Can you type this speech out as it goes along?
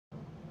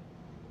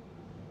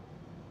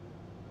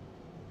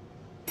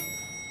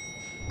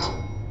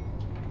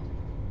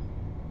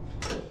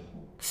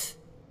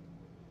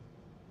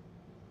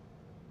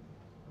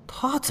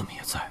他怎么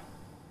也在？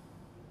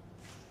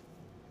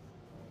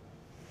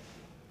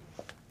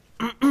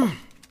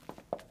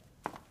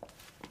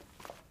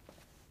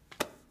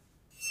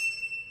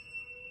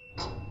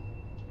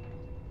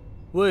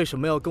为什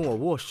么要跟我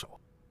握手？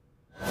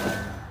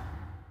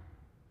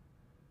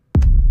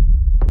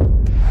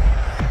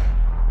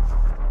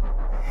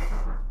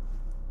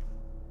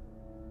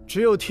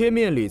只有贴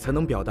面礼才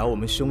能表达我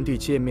们兄弟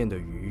见面的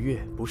愉悦，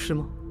不是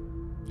吗？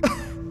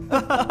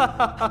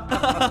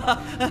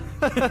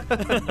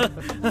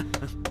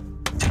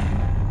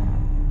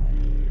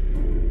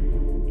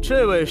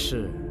这位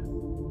是？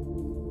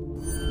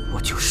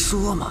我就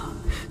说嘛，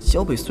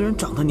小北虽然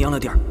长得娘了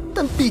点儿，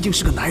但毕竟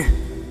是个男人，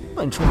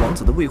扮成王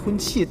子的未婚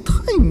妻也太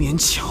勉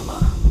强了。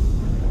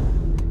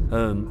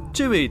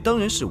这位当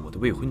然是我的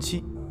未婚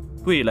妻，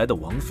未来的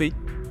王妃，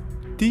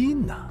蒂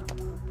娜。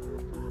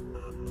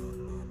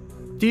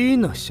蒂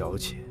娜小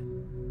姐，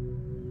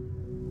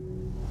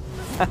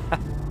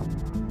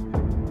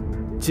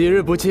几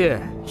日不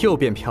见，又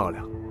变漂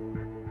亮。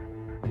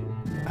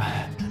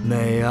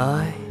May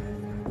I？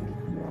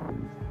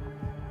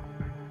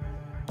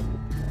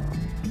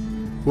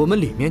 我们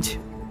里面请。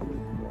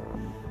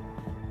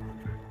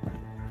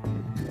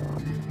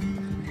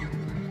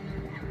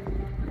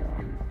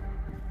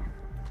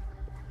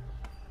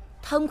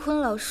汤坤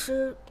老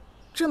师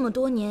这么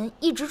多年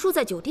一直住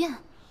在酒店。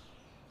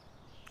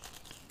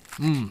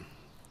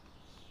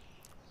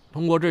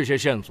通过这些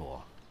线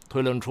索，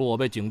推论出我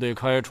被警队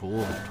开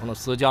除，成了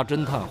私家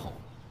侦探后，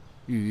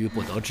郁郁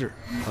不得志，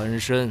单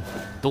身、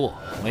惰，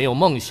没有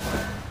梦想，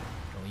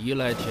正依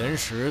赖甜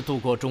食度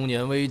过中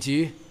年危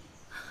机。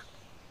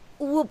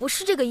我不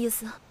是这个意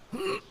思。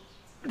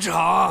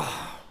茶。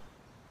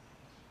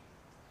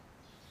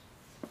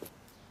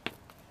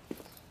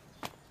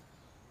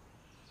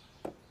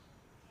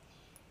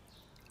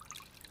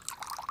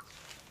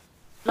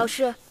老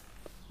师，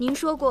您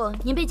说过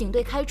您被警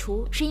队开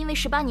除是因为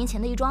18年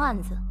前的一桩案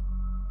子，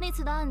那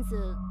次的案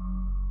子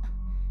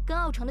跟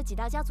奥城的几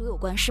大家族有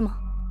关，是吗？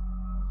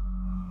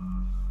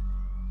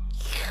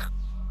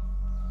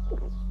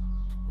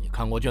你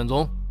看过卷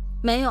宗？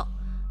没有，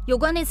有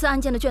关那次案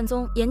件的卷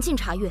宗严禁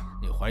查阅。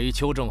你怀疑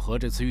邱正和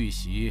这次遇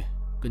袭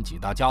跟几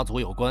大家族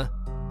有关？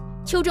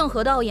邱正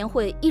和的奥研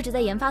会一直在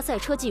研发赛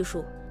车技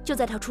术，就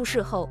在他出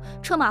事后，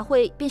车马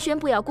会便宣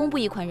布要公布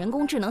一款人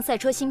工智能赛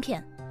车芯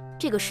片。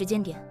这个时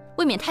间点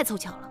未免太凑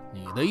巧了。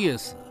你的意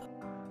思，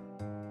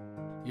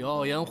有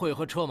奥研会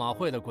和车马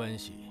会的关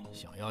系，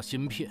想要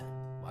芯片，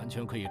完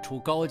全可以出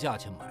高价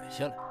钱买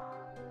下来。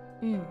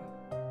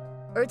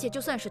而且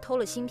就算是偷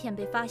了芯片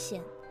被发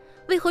现，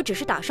为何只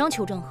是打伤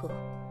邱正和？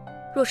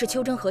若是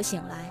邱正和醒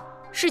来，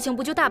事情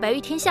不就大白于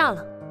天下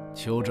了？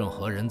邱正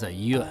和人在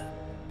医院，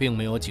并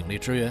没有警力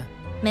支援。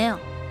没有，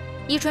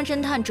伊川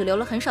侦探只留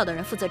了很少的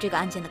人负责这个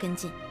案件的跟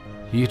进。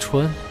伊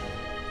川。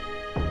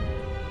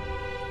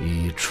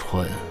伊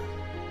川，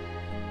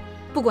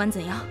不管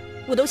怎样，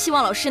我都希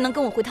望老师能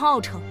跟我回趟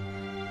奥城。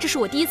这是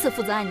我第一次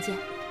负责案件，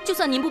就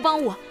算您不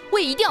帮我，我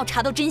也一定要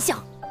查到真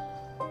相。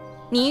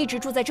您一直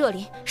住在这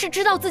里，是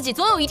知道自己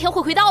总有一天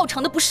会回到奥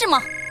城的，不是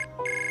吗？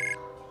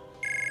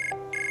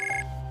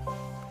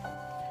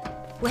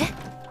喂，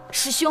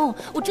师兄，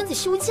我正在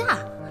休假。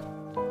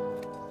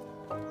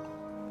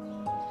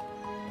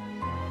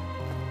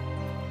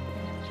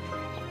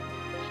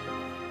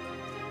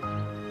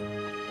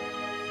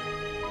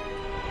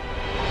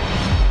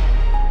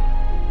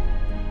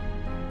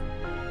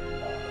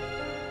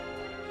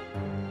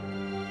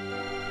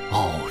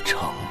奥城，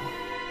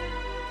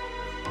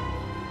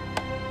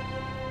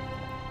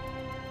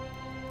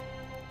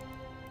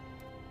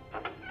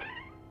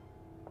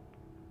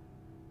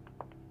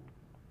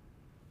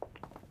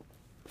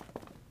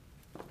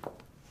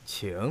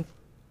请。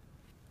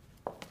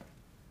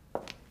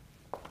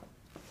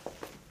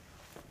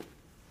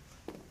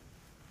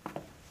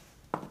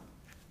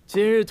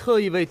今日特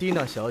意为蒂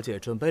娜小姐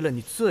准备了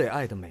你最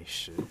爱的美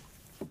食。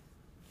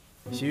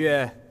喜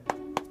悦。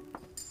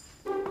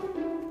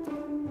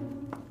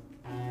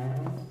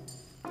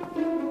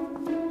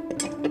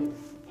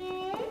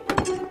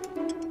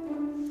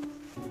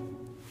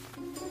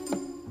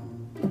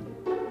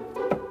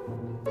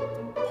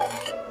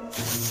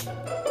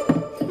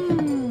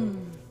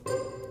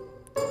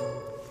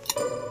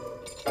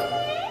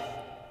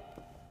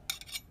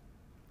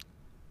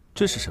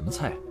这是什么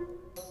菜？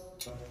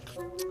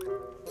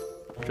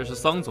这是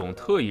桑总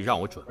特意让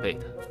我准备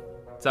的，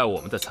在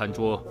我们的餐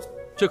桌，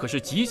这可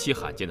是极其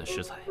罕见的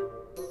食材，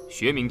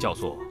学名叫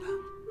做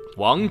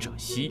王者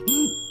溪。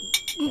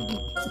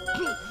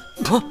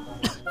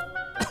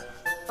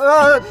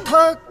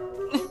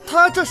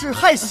他这是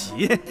害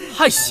喜，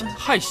害喜，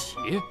害喜。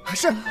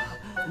是，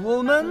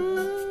我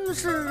们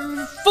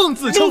是奉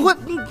子成婚。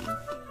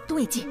东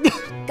野稷，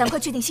赶快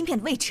确定芯片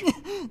的位置。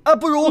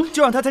不如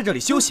就让他在这里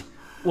休息，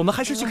我们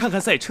还是去看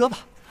看赛车吧。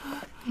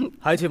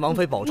还请王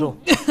妃保重。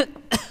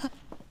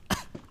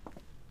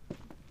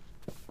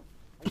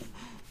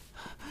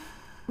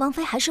王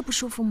妃还是不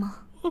舒服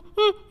吗？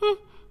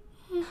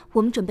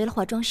我们准备了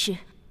化妆室，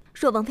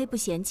若王妃不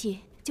嫌弃，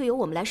就由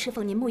我们来侍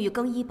奉您沐浴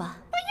更衣吧。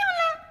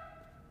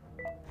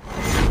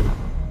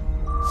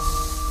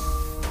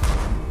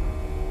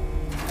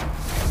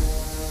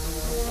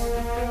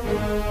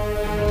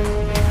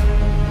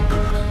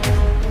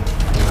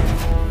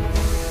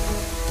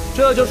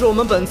这就是我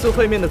们本次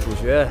会面的主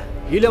角，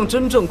一辆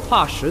真正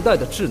跨时代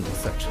的智能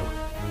赛车。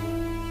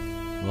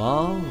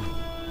哇哦！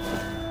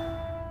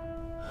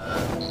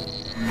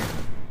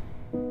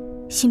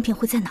芯片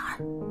会在哪儿？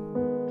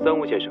三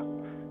屋先生，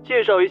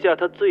介绍一下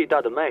它最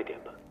大的卖点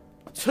吧。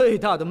最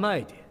大的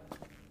卖点，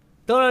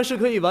当然是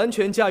可以完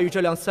全驾驭这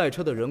辆赛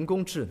车的人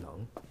工智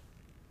能。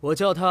我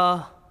叫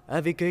它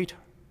Navigator，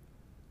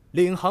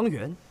 领航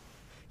员，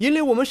引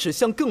领我们驶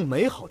向更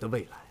美好的未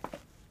来。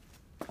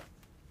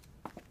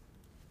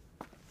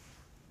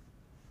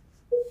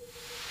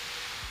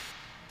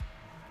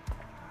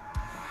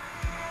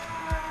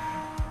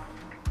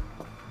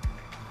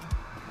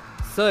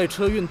赛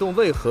车运动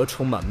为何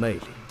充满魅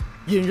力，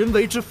引人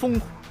为之疯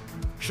狂？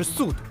是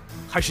速度，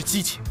还是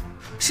激情？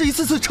是一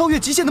次次超越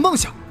极限的梦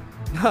想。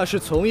那是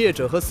从业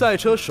者和赛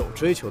车手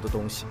追求的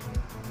东西。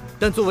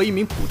但作为一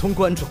名普通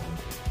观众，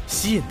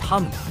吸引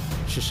他们的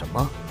是什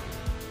么？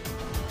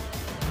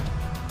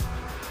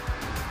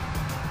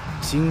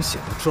惊险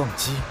的撞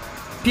击，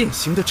变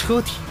形的车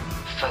体，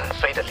纷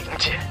飞的零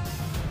件，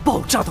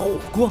爆炸的火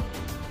光。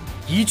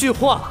一句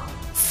话，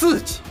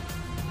刺激。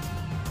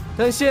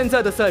但现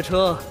在的赛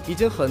车已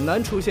经很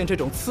难出现这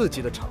种刺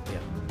激的场面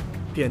了，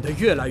变得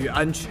越来越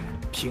安全、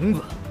平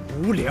稳、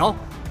无聊。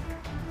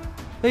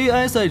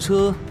AI 赛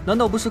车难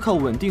道不是靠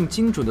稳定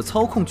精准的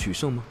操控取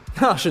胜吗？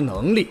那是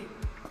能力，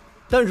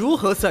但如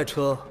何赛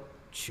车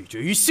取决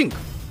于性格。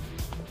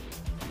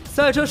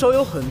赛车手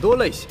有很多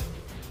类型：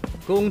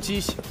攻击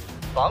型、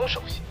防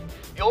守型、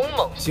勇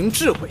猛型、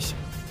智慧型。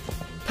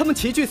他们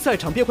齐聚赛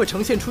场便会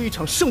呈现出一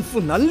场胜负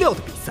难料的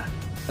比赛。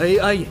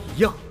AI 也一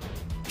样。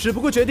只不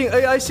过决定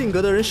AI 性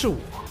格的人是我，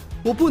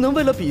我不能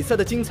为了比赛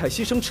的精彩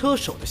牺牲车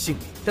手的性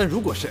命。但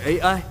如果是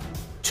AI，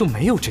 就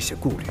没有这些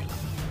顾虑了。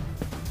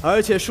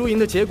而且输赢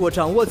的结果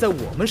掌握在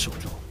我们手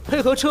中，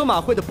配合车马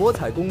会的博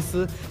彩公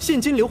司，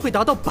现金流会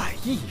达到100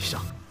亿以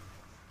上。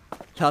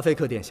拉菲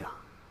克殿下，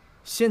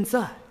现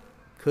在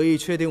可以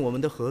确定我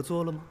们的合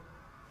作了吗？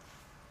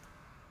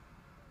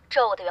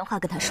照我的原话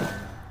跟他说，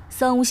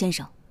三屋先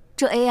生，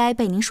这 AI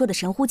被您说的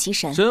神乎其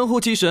神。神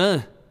乎其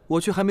神，我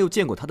却还没有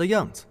见过他的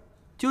样子。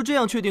就这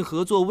样确定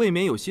合作，未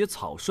免有些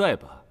草率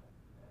吧？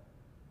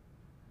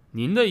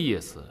您的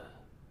意思，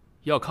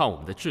要看我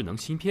们的智能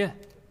芯片？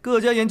各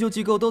家研究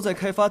机构都在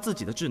开发自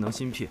己的智能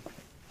芯片，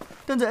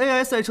但在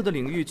AI 赛车的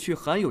领域却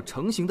罕有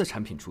成型的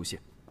产品出现。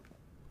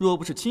若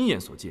不是亲眼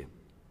所见，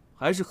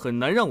还是很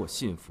难让我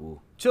信服。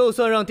就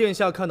算让殿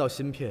下看到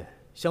芯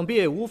片，想必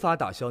也无法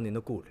打消您的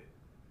顾虑。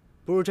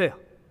不如这样，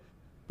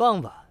傍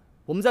晚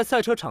我们在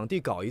赛车场地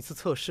搞一次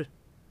测试，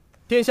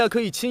殿下可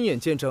以亲眼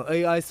见证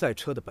AI 赛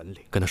车的本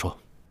领。跟他说，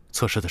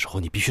测试的时候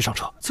你必须上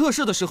车。测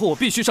试的时候我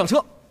必须上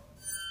车。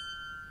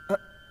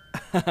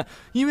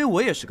因为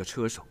我也是个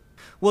车手，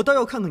我倒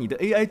要看看你的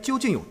AI 究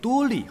竟有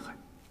多厉害。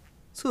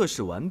测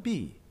试完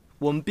毕，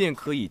我们便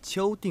可以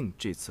敲定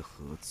这次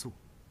合作。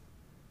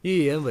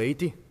一言为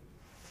定。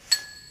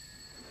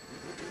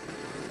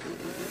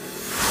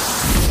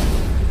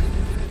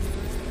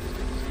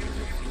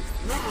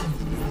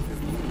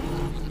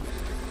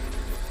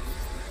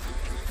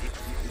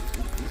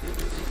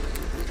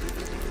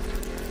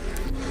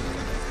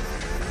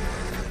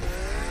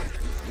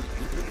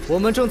我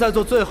们正在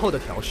做最后的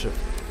调试，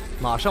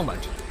马上完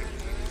成。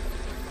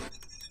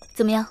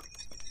怎么样？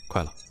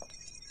快了，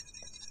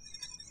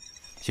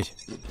谢谢。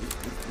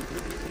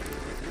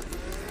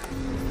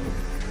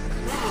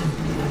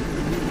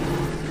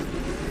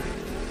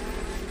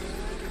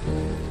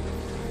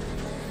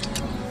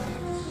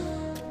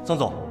曾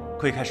总，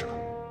可以开始了。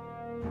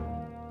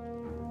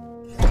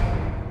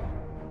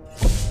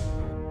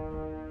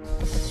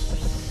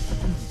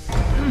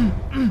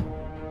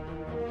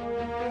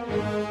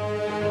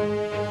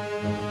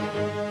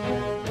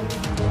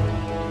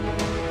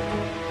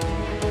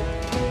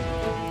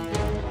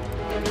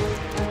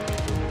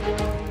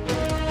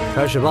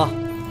开始吧，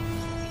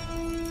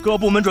各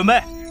部门准备。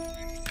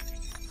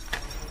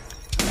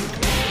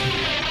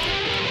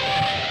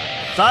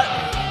3、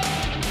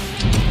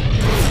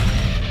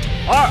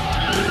2、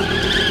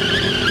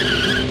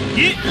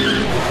1。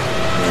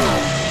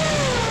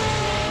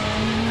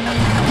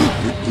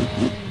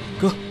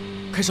哥，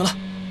开始了。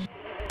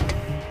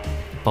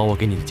帮我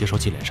给你的接收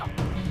器连上。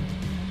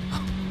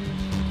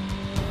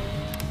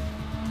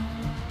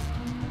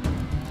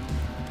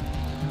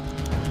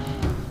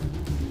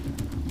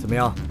怎么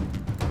样？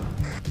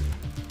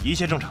一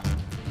切正常。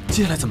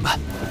接下来怎么办？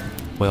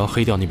我要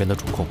黑掉那边的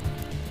主控，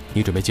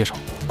你准备接手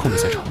控制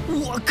赛车。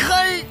我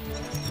开。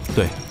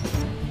对，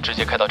直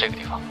接开到这个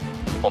地方，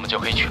我们就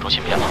可以取出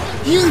芯片了。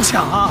硬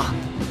抢啊！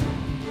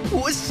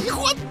我喜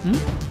欢。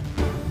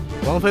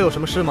王妃有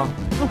什么事吗？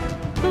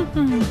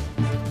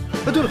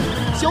对了，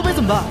小北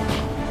怎么办？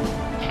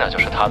那就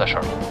是他的事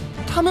儿了。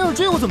他们要是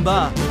追我怎么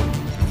办？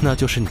那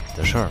就是你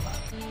的事儿了。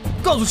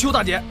告诉邱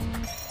大姐，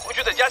回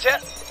去得加钱。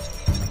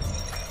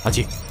阿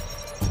基，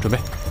准备。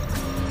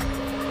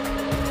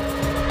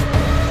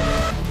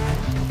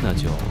那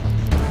就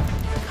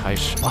开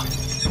始吧。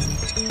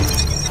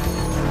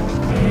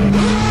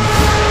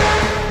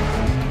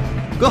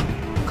哥，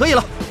可以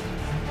了。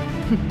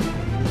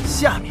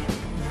下面，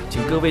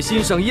请各位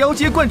欣赏妖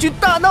阶冠军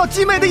大闹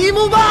集美的一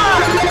幕吧！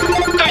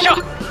等一下，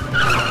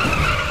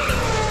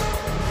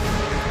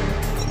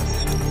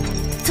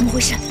怎么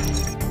回事？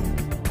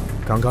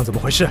刚刚怎么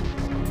回事？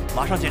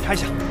马上检查一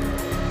下。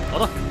好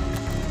的。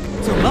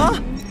怎么了？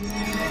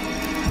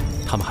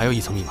他们还有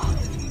一层密码，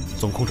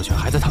总控制权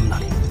还在他们那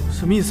里。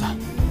什么意思啊？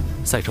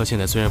赛车现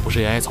在虽然不是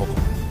AI 操控，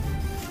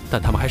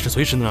但他们还是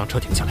随时能让车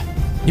停下来，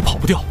你跑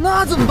不掉。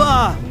那怎么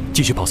办？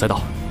继续跑赛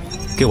道，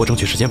给我争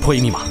取时间破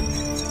译密码，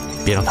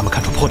别让他们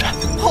看出破绽。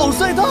跑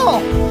赛道，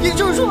也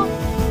就是说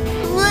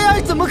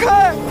 ，AI 怎么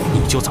开？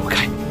你就怎么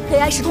开。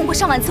AI 是通过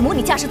上万次模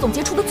拟驾驶总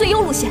结出的最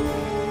优路线，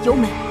油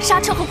门、刹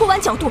车和过弯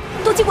角度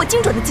都经过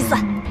精准的计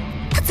算，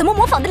它怎么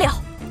模仿得了？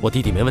我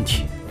弟弟没问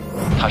题，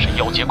他是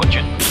妖阶冠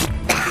军，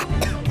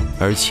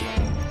而且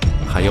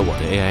还有我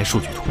的 AI 数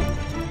据图。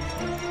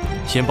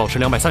先保持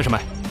230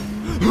迈。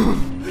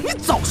你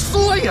早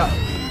说呀！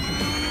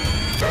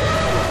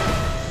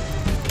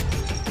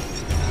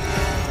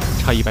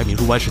差100米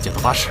入弯时减到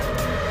80。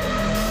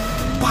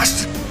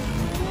80。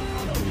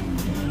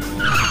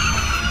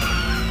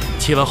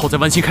切弯后在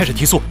弯心开始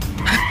提速，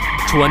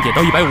出弯点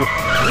到150，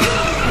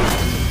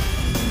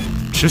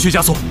持续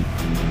加速。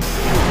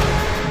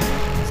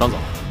桑总，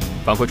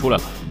反馈出来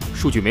了，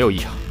数据没有异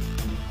常。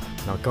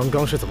那刚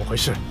刚是怎么回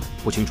事？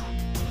不清楚，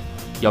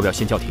要不要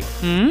先叫停？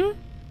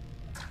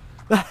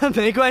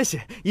没关系，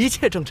一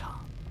切正常。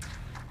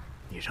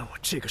你让我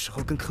这个时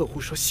候跟客户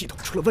说系统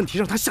出了问题，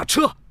让他下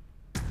车。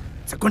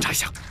再观察一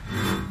下。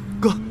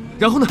哥，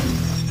然后呢？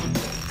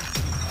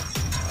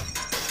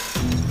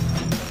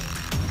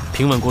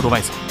平稳过渡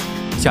外侧，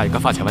下一个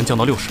发卡弯降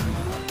到60，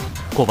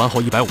过弯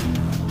后150，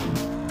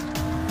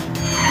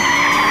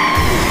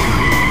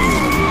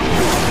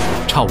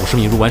差50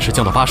米入弯时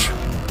降到80，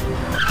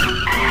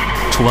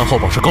出弯后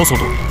保持高速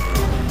度。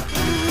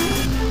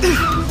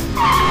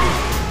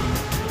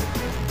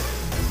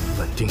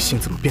稳定性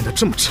怎么变得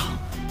这么差？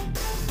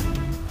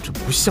这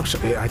不像是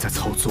AI 在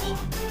操作。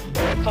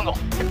桑总，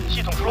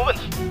系统出了问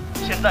题，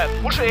现在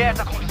不是 AI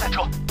在控制赛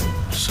车，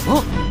什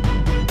么？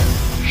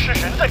是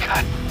人在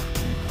开。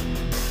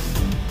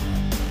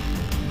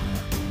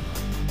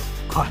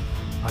快，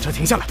把车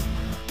停下来！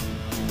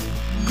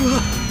哥，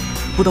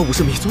不到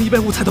50米，从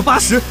150踩到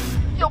80。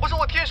要不是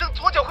我天生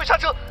左脚会刹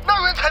车，哪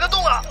有人踩得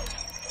动啊？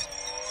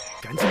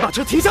赶紧把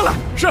车停下来！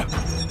是。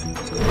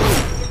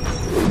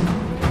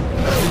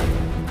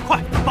快，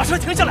把车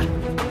停下来！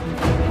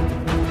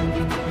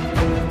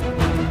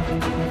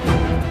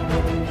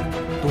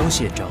多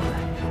谢招待。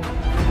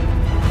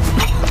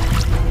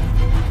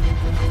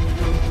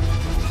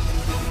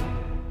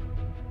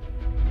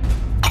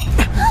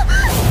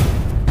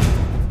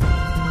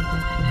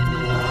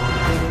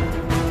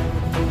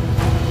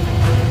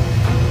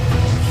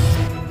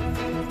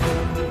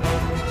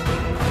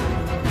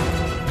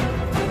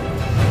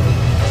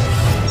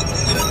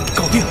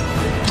搞定，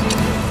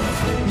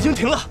已经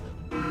停了。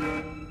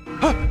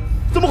哎，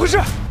怎么回事？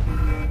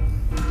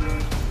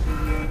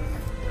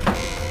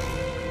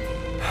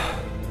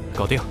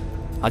搞定，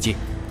阿基，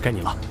该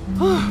你了。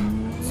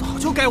早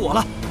就该我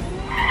了。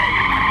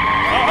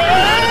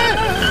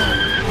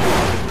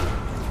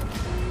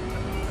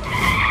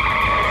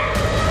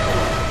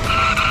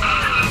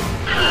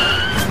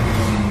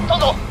张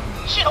总，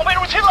系统被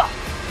入侵了。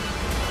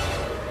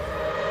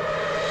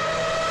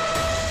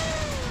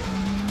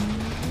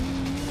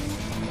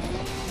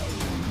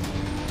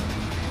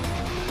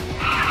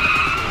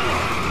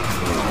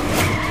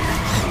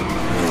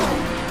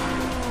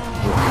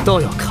我倒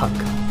要看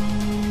看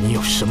你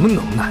有什么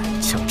能耐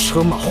抢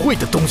车马会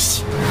的东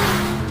西。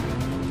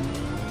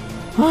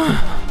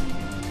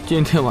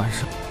今天晚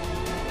上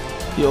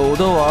有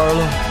的玩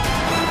了。